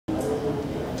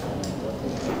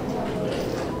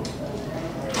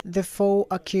The four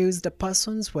accused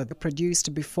persons were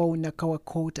produced before Nakawa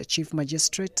Court Chief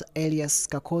Magistrate Elias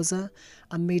Kakoza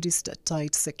amidst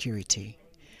tight security.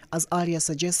 As earlier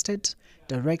suggested,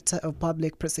 Director of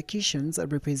Public Prosecutions,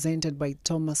 represented by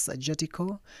Thomas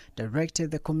Jatiko,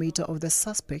 directed the committal of the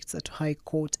suspects at High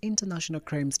Court International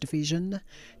Crimes Division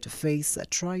to face a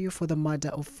trial for the murder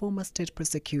of former State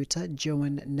Prosecutor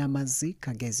Joan Namazi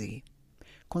Kagezi.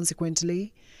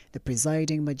 Consequently, the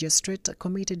presiding magistrate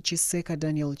committed Chiseka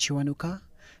Daniel Chiwanuka,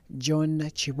 John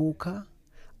Chibuka,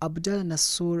 Abdallah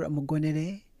Nasur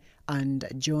Mugonere, and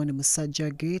John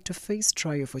Musajage to face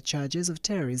trial for charges of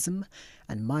terrorism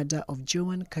and murder of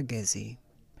Joan Kagezi.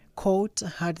 Court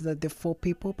heard that the four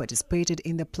people participated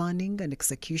in the planning and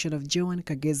execution of Joan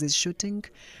Kagezi's shooting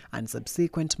and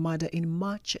subsequent murder in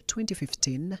March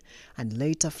 2015 and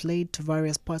later fled to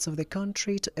various parts of the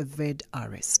country to evade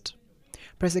arrest.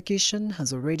 Prosecution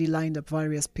has already lined up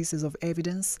various pieces of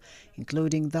evidence,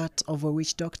 including that of a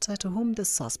witch doctor to whom the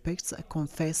suspects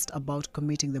confessed about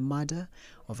committing the murder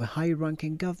of a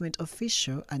high-ranking government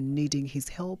official and needing his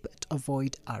help to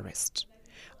avoid arrest.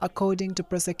 According to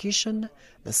prosecution,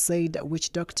 the said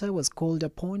witch doctor was called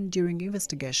upon during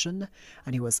investigation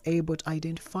and he was able to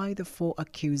identify the four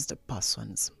accused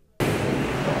persons.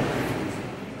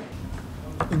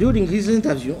 During his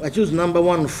interview, accused number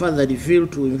one further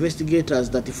revealed to investigators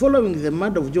that following the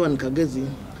murder of Joan Kagezi,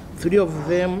 three of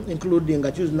them, including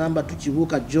accused number two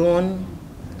Chibuka John,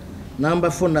 number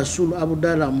four Nasulu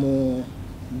Abdallah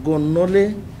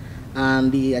Mugonole,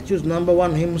 and the accused number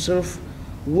one himself,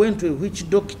 went to a witch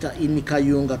doctor in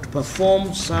Kayunga to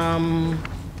perform some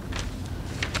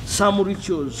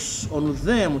rituals on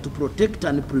them to protect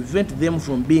and prevent them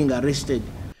from being arrested.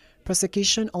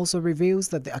 Prosecution also reveals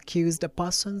that the accused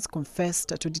persons confessed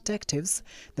to detectives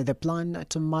that the plan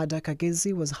to murder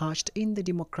Kagezi was hatched in the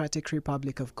Democratic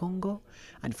Republic of Congo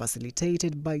and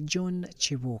facilitated by John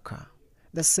Chibuka.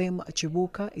 The same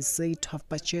Chibuka is said to have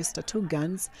purchased two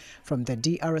guns from the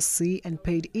DRC and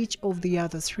paid each of the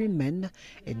other three men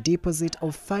a deposit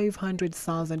of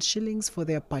 500,000 shillings for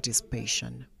their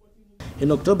participation.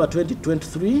 In October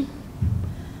 2023,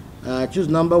 accused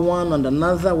number one and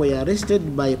another were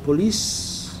arrested by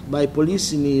police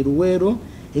in Ruwero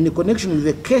in connection with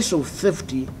the case of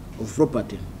theft of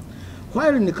property.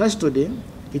 While in custody,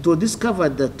 it was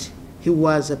discovered that he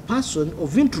was a person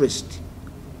of interest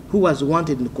who was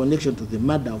wanted in connection to the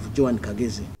murder of Joan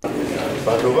Kagezi.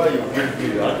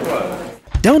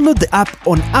 Download the app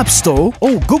on App Store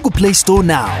or Google Play Store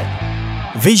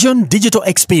now. Vision Digital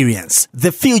Experience,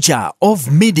 the future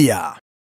of media.